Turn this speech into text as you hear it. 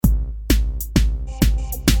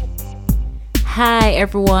Hi,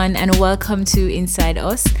 everyone, and welcome to Inside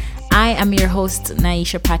Us. I am your host,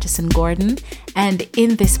 Naisha Patterson Gordon, and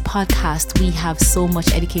in this podcast, we have so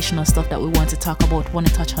much educational stuff that we want to talk about. We want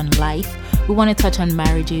to touch on life, we want to touch on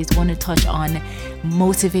marriages, we want to touch on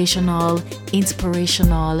motivational,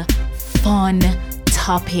 inspirational, fun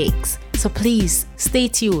topics. So please stay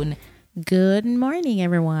tuned. Good morning,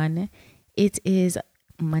 everyone. It is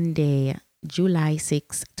Monday, July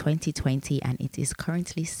 6, 2020, and it is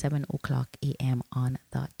currently 7 o'clock a.m. on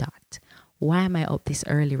the dot. Why am I up this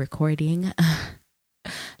early recording?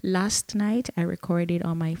 Last night, I recorded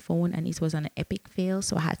on my phone and it was an epic fail,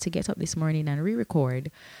 so I had to get up this morning and re-record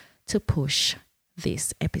to push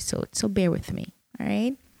this episode. So bear with me, all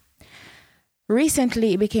right?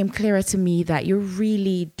 Recently, it became clearer to me that you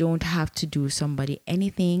really don't have to do somebody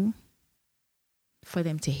anything for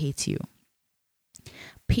them to hate you.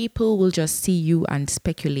 People will just see you and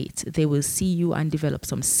speculate. They will see you and develop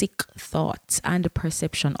some sick thoughts and a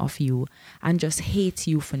perception of you and just hate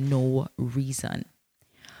you for no reason.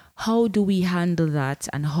 How do we handle that,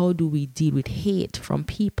 and how do we deal with hate from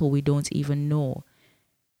people we don't even know?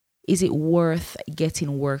 Is it worth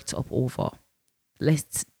getting worked up over?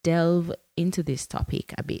 Let's delve into this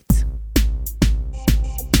topic a bit.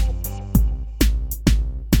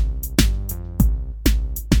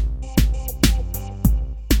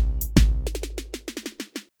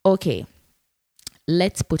 Okay,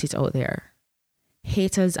 let's put it out there.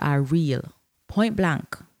 Haters are real, point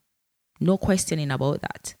blank. No questioning about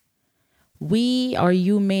that. We or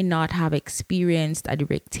you may not have experienced a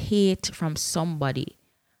direct hate from somebody,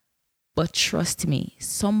 but trust me,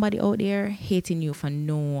 somebody out there hating you for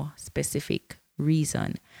no specific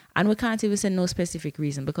reason. And we can't even say no specific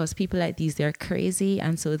reason, because people like these, they're crazy,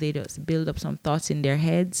 and so they just build up some thoughts in their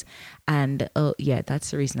heads. And that's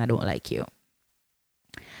the reason I don't like you.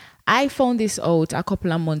 I found this out a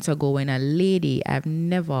couple of months ago when a lady I've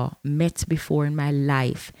never met before in my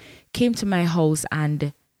life came to my house,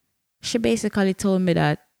 and she basically told me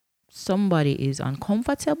that somebody is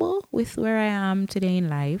uncomfortable with where I am today in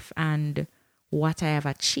life and what I have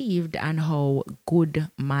achieved and how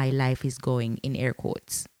good my life is going, in air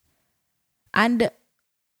quotes. And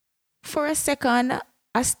for a second,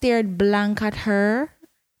 I stared blank at her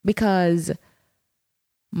because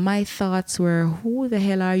my thoughts were, who the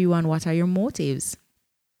hell are you and what are your motives?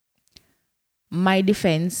 My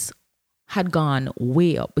defense had gone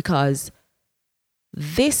way up because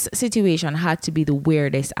this situation had to be the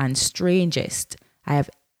weirdest and strangest I have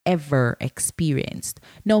ever experienced.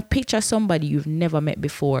 Now, picture somebody you've never met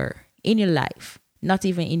before in your life, not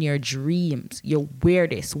even in your dreams, your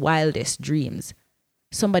weirdest, wildest dreams.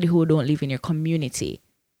 Somebody who don't live in your community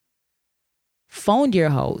found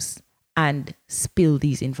your house and spill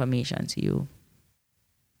these information to you.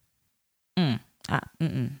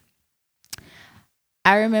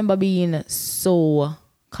 I remember being so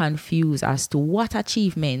confused as to what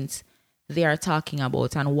achievements they are talking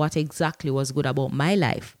about and what exactly was good about my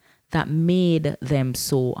life that made them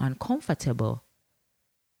so uncomfortable.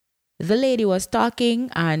 The lady was talking,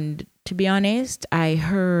 and to be honest, I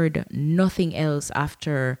heard nothing else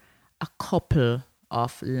after a couple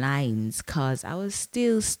of lines because I was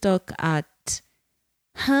still stuck at,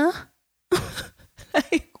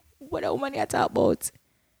 like, what a woman you talk about?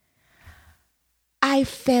 I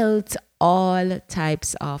felt all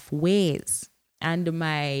types of ways, and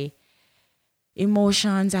my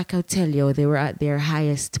emotions, I could tell you, they were at their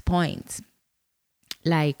highest point.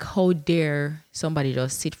 Like, how dare somebody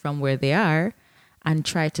just sit from where they are and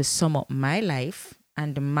try to sum up my life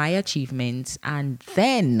and my achievements and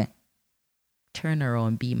then turn around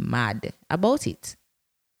and be mad about it.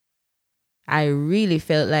 I really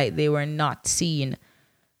felt like they were not seeing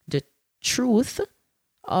the truth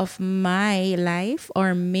of my life,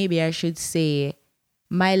 or maybe I should say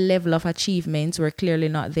my level of achievements were clearly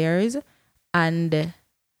not theirs. And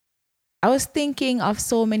I was thinking of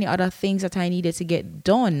so many other things that I needed to get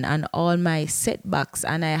done and all my setbacks,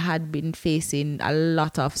 and I had been facing a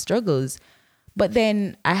lot of struggles. But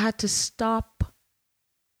then I had to stop.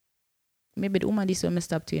 Maybe the woman this one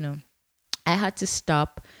messed up too, I had to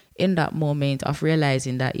stop in that moment of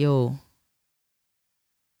realizing that, you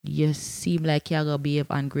seem like you're going to be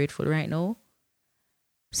ungrateful right now.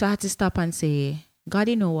 So I had to stop and say, God,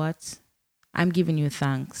 you know what? I'm giving you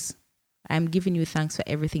thanks. I'm giving you thanks for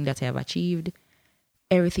everything that I have achieved,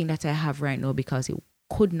 everything that I have right now, because it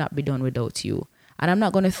could not be done without you. And I'm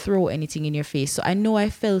not going to throw anything in your face. So I know I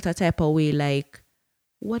felt a type of way like,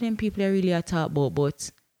 what them people are really talking about, but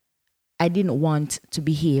I didn't want to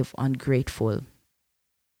behave ungrateful.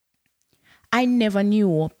 I never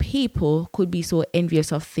knew people could be so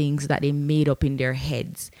envious of things that they made up in their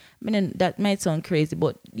heads. I mean, that might sound crazy,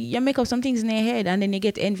 but you make up some things in your head and then you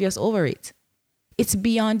get envious over it. It's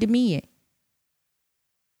beyond me.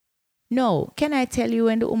 No, can I tell you,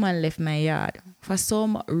 when the woman left my yard, for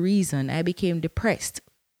some reason I became depressed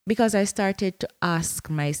because I started to ask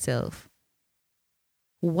myself,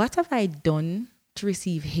 what have I done to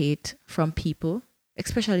receive hate from people,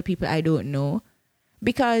 especially people I don't know?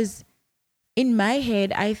 Because in my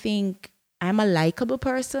head, I think I'm a likable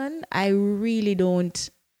person. I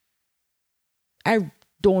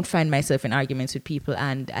don't find myself in arguments with people,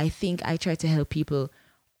 and I think I try to help people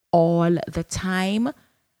all the time.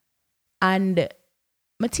 And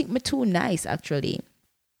I think I'm too nice, actually.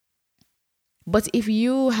 But if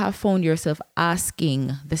you have found yourself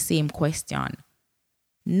asking the same question,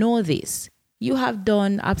 know this: you have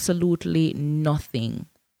done absolutely nothing.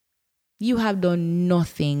 You have done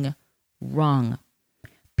nothing wrong.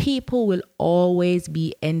 People will always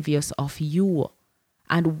be envious of you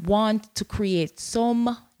and want to create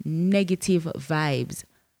some negative vibes.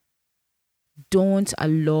 Don't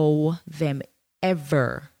allow them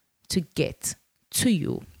ever to get to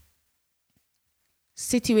you.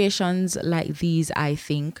 Situations like these, I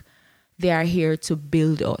think, they are here to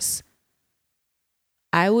build us.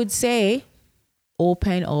 I would say,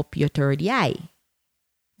 open up your third eye,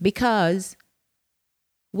 because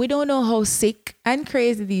we don't know how sick and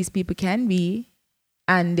crazy these people can be,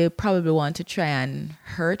 and they probably want to try and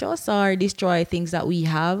hurt us or destroy things that we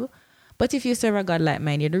have. But if you serve a God like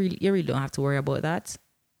mine, you really don't have to worry about that.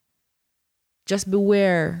 Just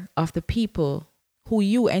beware of the people who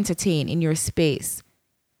you entertain in your space,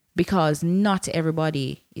 because not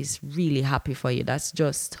everybody is really happy for you. That's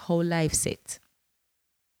just how life's it.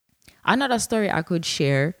 Another story I could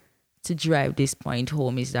share to drive this point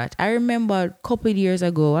home is that I remember a couple of years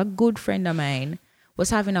ago, a good friend of mine was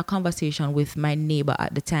having a conversation with my neighbor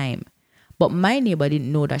at the time. But my neighbor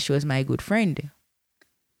didn't know that she was my good friend.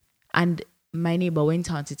 And my neighbor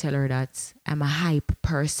went on to tell her that I'm a hype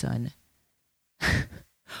person.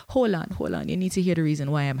 Hold on. You need to hear the reason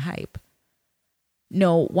why I'm hype.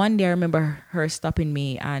 No, one day I remember her stopping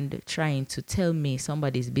me and trying to tell me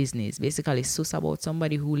somebody's business. Basically, sus about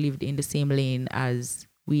somebody who lived in the same lane as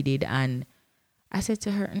we did. And I said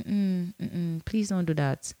to her, please don't do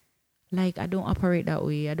that. Like, I don't operate that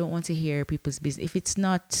way. I don't want to hear people's business. If it's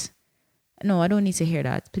not, no, I don't need to hear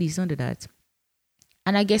that. Please don't do that.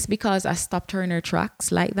 And I guess because I stopped her in her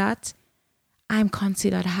tracks like that, I'm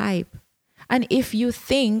considered hype. And if you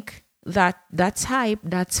think that that's hype,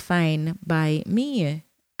 that's fine by me.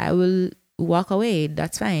 I will walk away.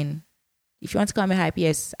 That's fine. If you want to call me hype,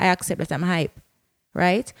 yes, I accept that I'm hype,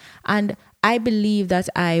 right? And I believe that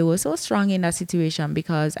I was so strong in that situation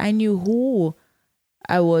because I knew who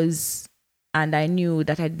I was and I knew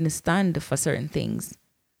that I didn't stand for certain things.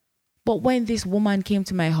 But when this woman came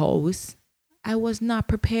to my house, I was not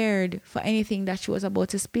prepared for anything that she was about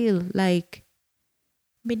to spill. Like,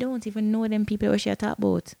 we don't even know them people what she talk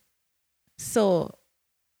about. So,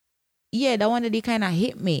 yeah, that one day kind of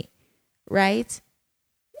hit me, right?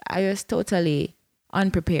 I was totally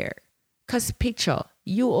unprepared. Because picture,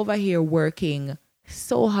 you over here working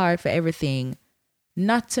so hard for everything,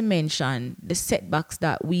 not to mention the setbacks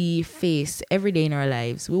that we face every day in our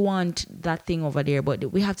lives. We want that thing over there,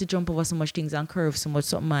 but we have to jump over so much things and curve so much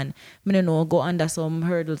something, man. I don't know, go under some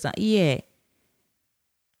hurdles. Yeah.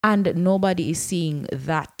 And nobody is seeing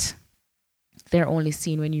that. They're only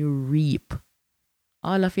seeing when you reap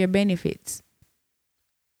all of your benefits.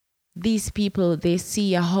 These people, they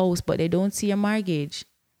see a house, but they don't see a mortgage.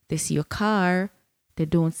 They see a car, they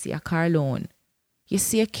don't see a car loan. You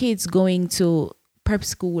see your kids going to prep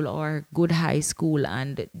school or good high school,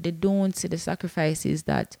 and they don't see the sacrifices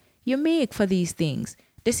that you make for these things.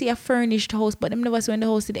 They see a furnished house, but them never see when the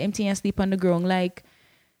house is empty and sleep on the ground. Like,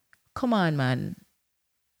 come on, man.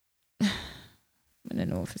 I don't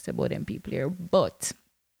know if it's about them people here, but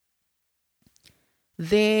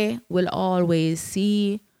they will always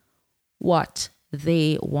see what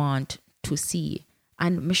they want to see.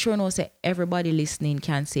 And me sure know say everybody listening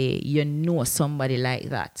can say you know somebody like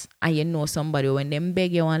that. And you know somebody when them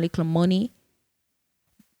beg you want little money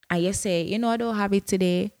and you say, you know, I don't have it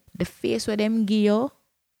today. The face where them give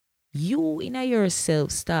you in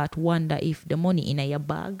yourself start wonder if the money in your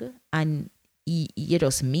bag and you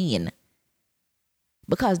just mean.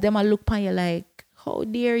 Because them a look upon you like, how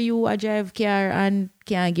dare you a drive car and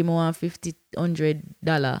can't give me $150,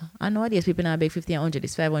 $100. And nowadays people now beg 50 and 100,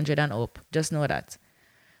 it's 500 and up. Just know that.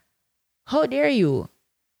 How dare you?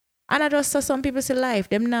 And I just saw some people say life.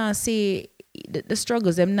 Them now say the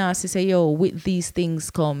struggles, them not say, yo, with these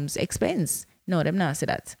things comes expense. No, them not say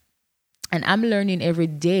that. And I'm learning every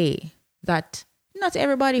day that not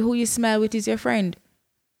everybody who you smile with is your friend,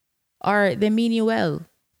 or they mean you well.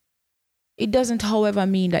 It doesn't, however,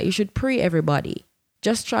 mean that you should pray everybody.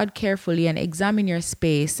 Just tread carefully and examine your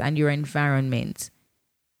space and your environment.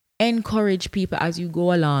 Encourage people as you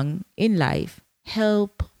go along in life.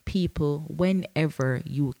 Help people whenever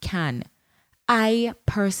you can. I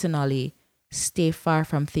personally stay far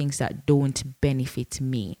from things that don't benefit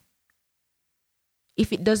me.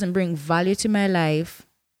 If it doesn't bring value to my life,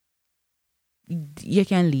 you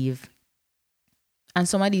can leave. And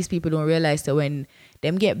some of these people don't realize that when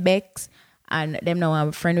them get vexed and them now have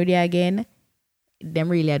a friend with you again, them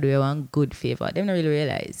really are doing one good favor. Them don't really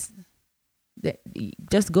realize that.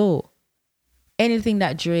 Just go. Anything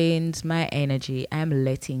that drains my energy, I'm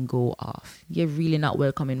letting go of. You're really not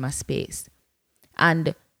welcome in my space.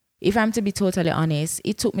 And if I'm to be totally honest,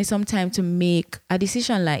 it took me some time to make a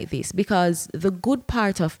decision like this, because the good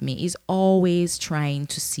part of me is always trying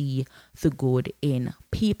to see the good in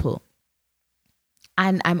people.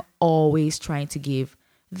 And I'm always trying to give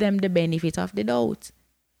them the benefit of the doubt.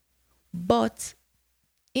 But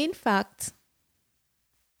in fact,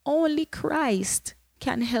 only Christ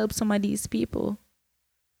can help some of these people.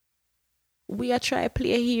 We are trying to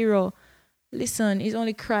play a hero. Listen, it's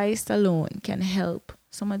only Christ alone can help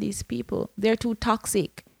some of these people. They're too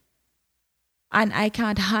toxic. And I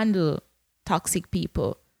can't handle toxic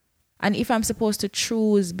people. And if I'm supposed to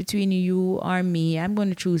choose between you or me, I'm going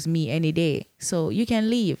to choose me any day. So you can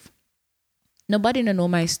leave. Nobody will know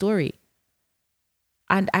my story.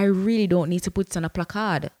 And I really don't need to put it on a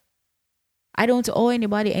placard. I don't owe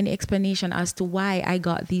anybody any explanation as to why I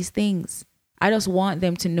got these things. I just want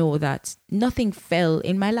them to know that nothing fell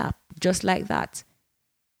in my lap just like that.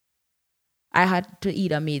 I had to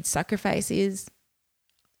either make sacrifices,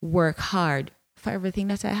 work hard for everything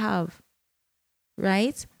that I have.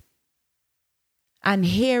 Right? And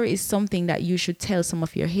here is something that you should tell some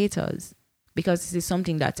of your haters, because this is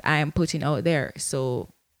something that I am putting out there. So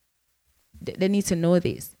they need to know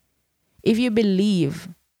this. If you believe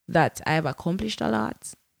that I have accomplished a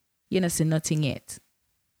lot, you're not seeing nothing yet.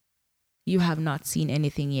 You have not seen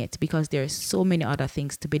anything yet, because there are so many other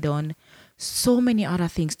things to be done, so many other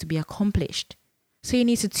things to be accomplished. So you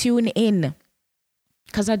need to tune in,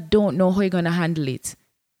 because I don't know how you're going to handle it.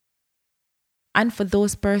 And for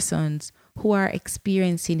those persons who are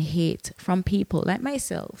experiencing hate from people like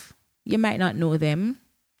myself, you might not know them,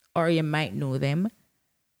 or you might know them.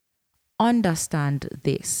 Understand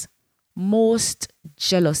this. Most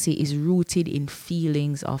jealousy is rooted in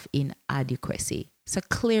feelings of inadequacy. So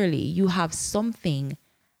clearly you have something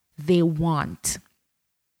they want.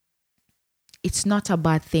 It's not a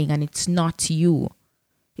bad thing, and it's not you.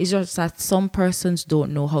 It's just that some persons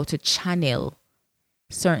don't know how to channel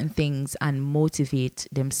certain things and motivate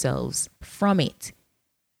themselves from it.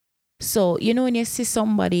 So, when you see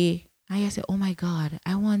somebody and you say, oh my God,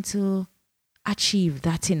 I want to achieve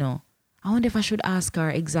that, I wonder if I should ask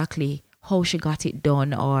her exactly how she got it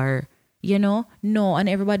done, or, no, and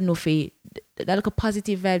everybody know that like a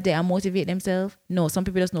positive vibe there and motivate themselves. No, some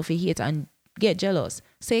people just know for hate and get jealous.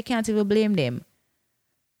 So you can't even blame them.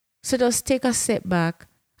 So just take a step back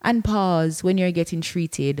and pause when you're getting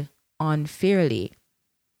treated unfairly,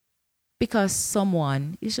 because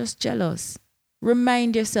someone is just jealous.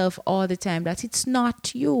 Remind yourself all the time that it's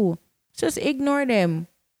not you. Just ignore them.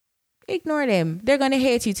 Ignore them. They're going to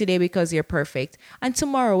hate you today because you're perfect. And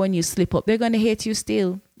tomorrow when you slip up, they're going to hate you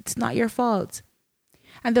still. It's not your fault.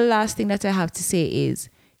 And the last thing that I have to say is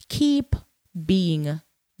keep being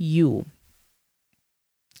you.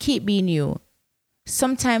 Keep being you.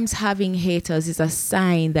 Sometimes having haters is a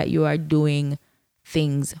sign that you are doing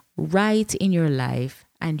things right in your life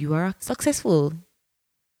and you are successful.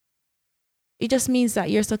 It just means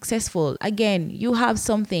that you're successful. Again, you have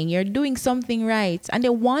something, you're doing something right, and they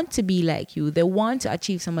want to be like you. They want to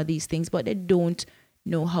achieve some of these things, but they don't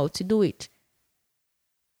know how to do it.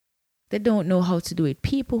 They don't know how to do it.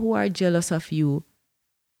 People who are jealous of you,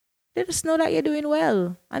 they just know that you're doing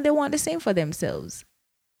well, and they want the same for themselves.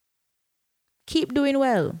 Keep doing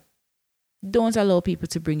well. Don't allow people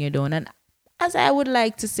to bring you down. And as I would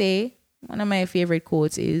like to say, one of my favorite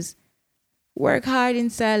quotes is, work hard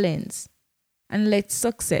in silence and let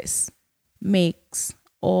success makes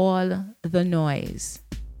all the noise.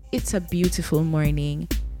 It's a beautiful morning,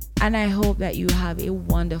 and I hope that you have a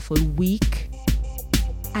wonderful week.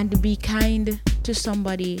 And be kind to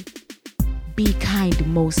somebody. Be kind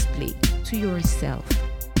mostly to yourself.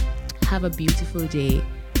 Have a beautiful day.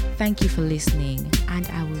 Thank you for listening, and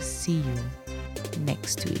I will see you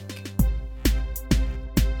next week.